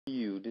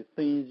you the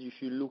things you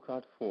should look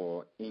out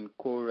for in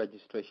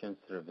co-registration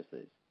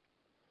services.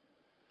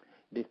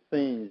 The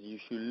things you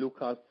should look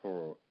out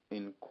for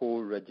in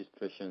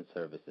co-registration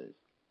services.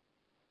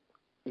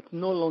 It's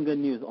no longer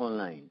news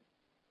online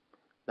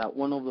that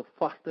one of the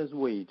fastest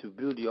ways to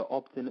build your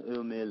opt-in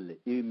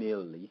email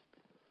list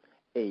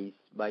is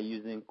by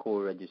using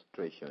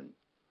co-registration.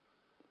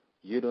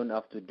 You don't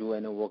have to do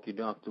any work. You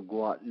don't have to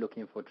go out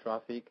looking for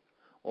traffic.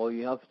 All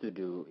you have to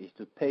do is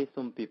to pay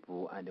some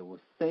people, and they will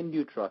send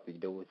you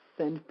traffic. They will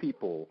send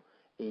people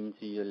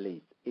into your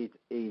list. It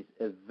is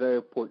a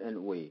very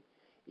potent way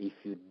if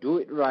you do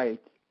it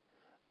right,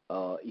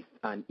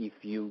 if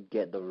you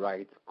get the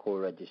right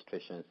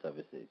co-registration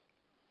services.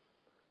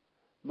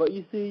 But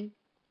you see,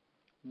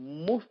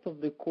 most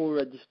of the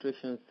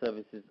co-registration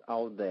services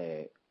out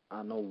there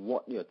are not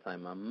worth your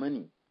time and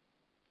money.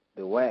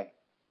 Beware.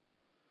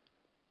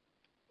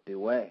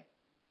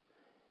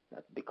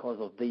 That because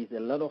of this, a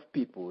lot of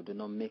people do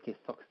not make a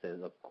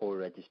success of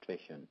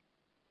co-registration.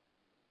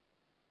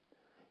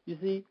 You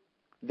see,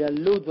 there are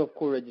loads of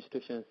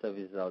co-registration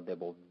services out there,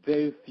 but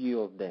very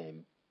few of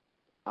them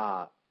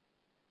are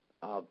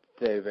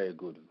very, very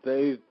good.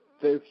 Very,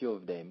 very few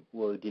of them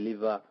will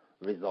deliver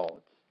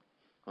results.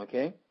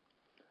 Okay?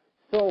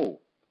 So,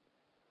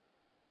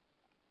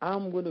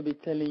 I'm going to be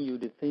telling you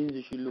the things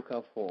you should look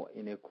out for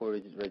in a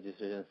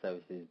co-registration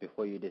services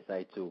before you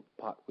decide to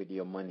part with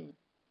your money.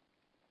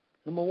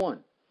 Number one,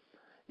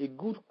 a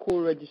good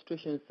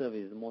co-registration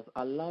service must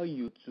allow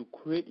you to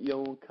create your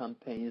own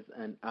campaigns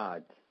and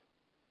ads.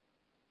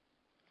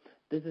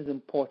 This is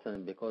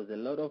important because a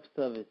lot of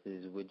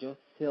services will just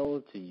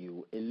sell to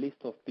you a list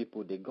of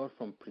people they got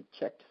from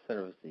pre-checked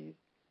services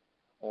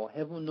or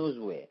heaven knows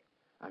where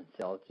and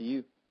sell to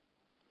you.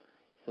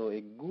 So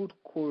a good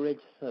Co-Reg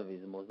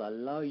service must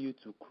allow you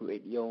to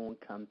create your own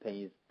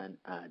campaigns and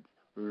ads.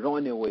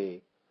 Run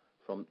away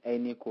from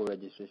any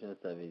co-registration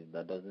service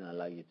that doesn't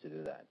allow you to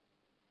do that.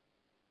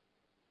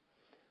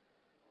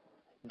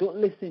 Don't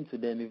listen to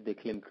them if they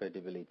claim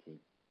credibility.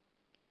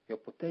 Your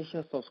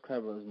potential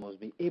subscribers must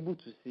be able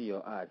to see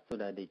your ad so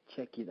that they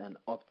check it and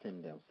opt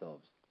in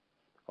themselves.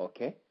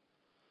 Okay?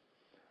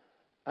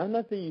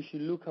 Another thing you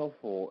should look out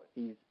for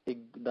is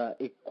that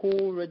a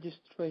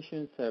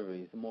co-registration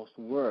service must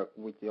work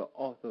with your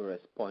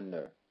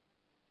autoresponder.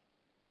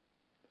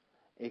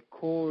 A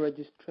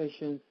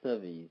co-registration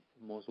service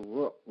must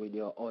work with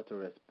your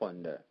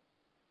autoresponder.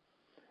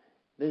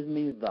 This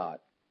means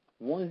that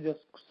once your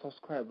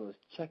subscribers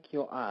check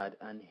your ad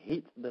and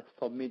hit the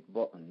submit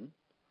button,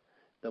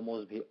 they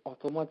must be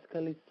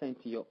automatically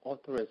sent to your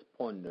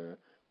autoresponder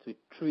to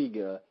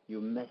trigger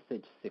your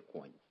message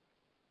sequence.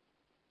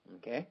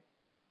 Okay?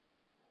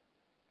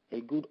 A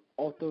good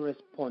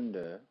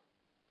autoresponder,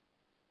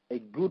 a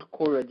good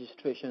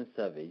co-registration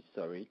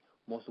service,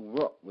 must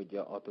work with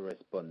your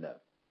autoresponder.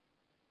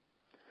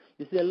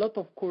 You see, a lot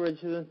of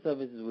co-registration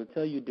services will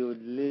tell you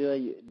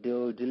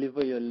they'll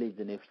deliver your leads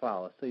in a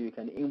file so you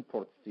can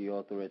import to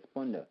your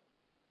autoresponder.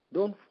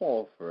 Don't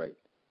fall for it.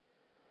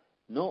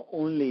 Not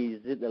only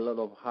is it a lot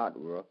of hard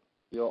work,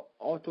 your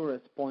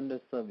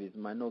autoresponder service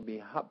might not be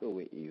happy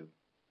with you.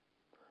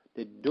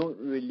 They don't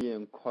really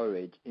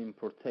encourage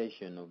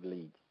importation of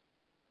leads.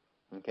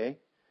 Okay?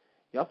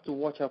 You have to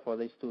watch out for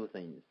these two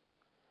things.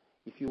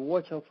 If you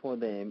watch out for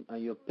them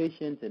and you're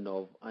patient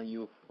enough and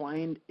you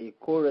find a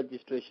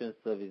co-registration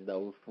service that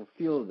will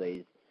fulfill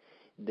this,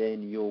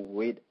 then you'll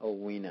wait a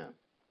winner.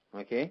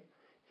 Okay?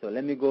 So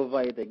let me go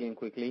over it again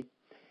quickly.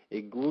 A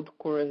good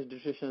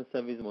co-registration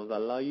service must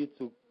allow you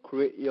to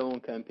create your own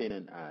campaign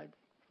and ads.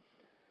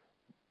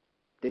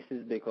 This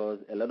is because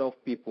a lot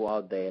of people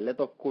out there, a lot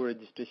of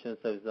co-registration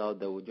services out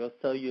there will just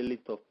sell you a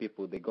list of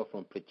people they got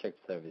from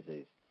pre-checked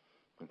services.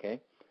 Okay?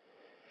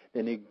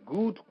 Then a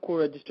good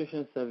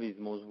co-registration service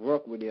must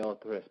work with the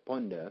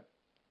autoresponder.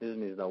 This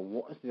means that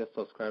once your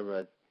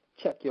subscribers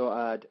check your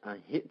ad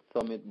and hit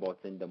submit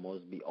button, they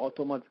must be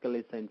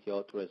automatically sent to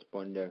your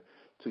autoresponder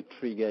to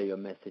trigger your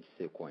message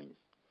sequence.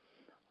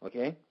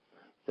 Okay?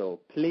 So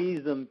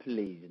please and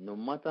please, no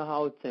matter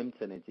how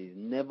tempting it is,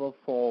 never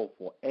fall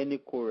for any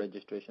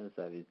co-registration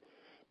service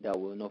that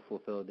will not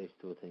fulfill these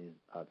two things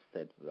I've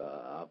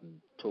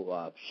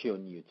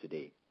shown you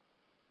today.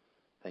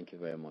 Thank you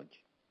very much.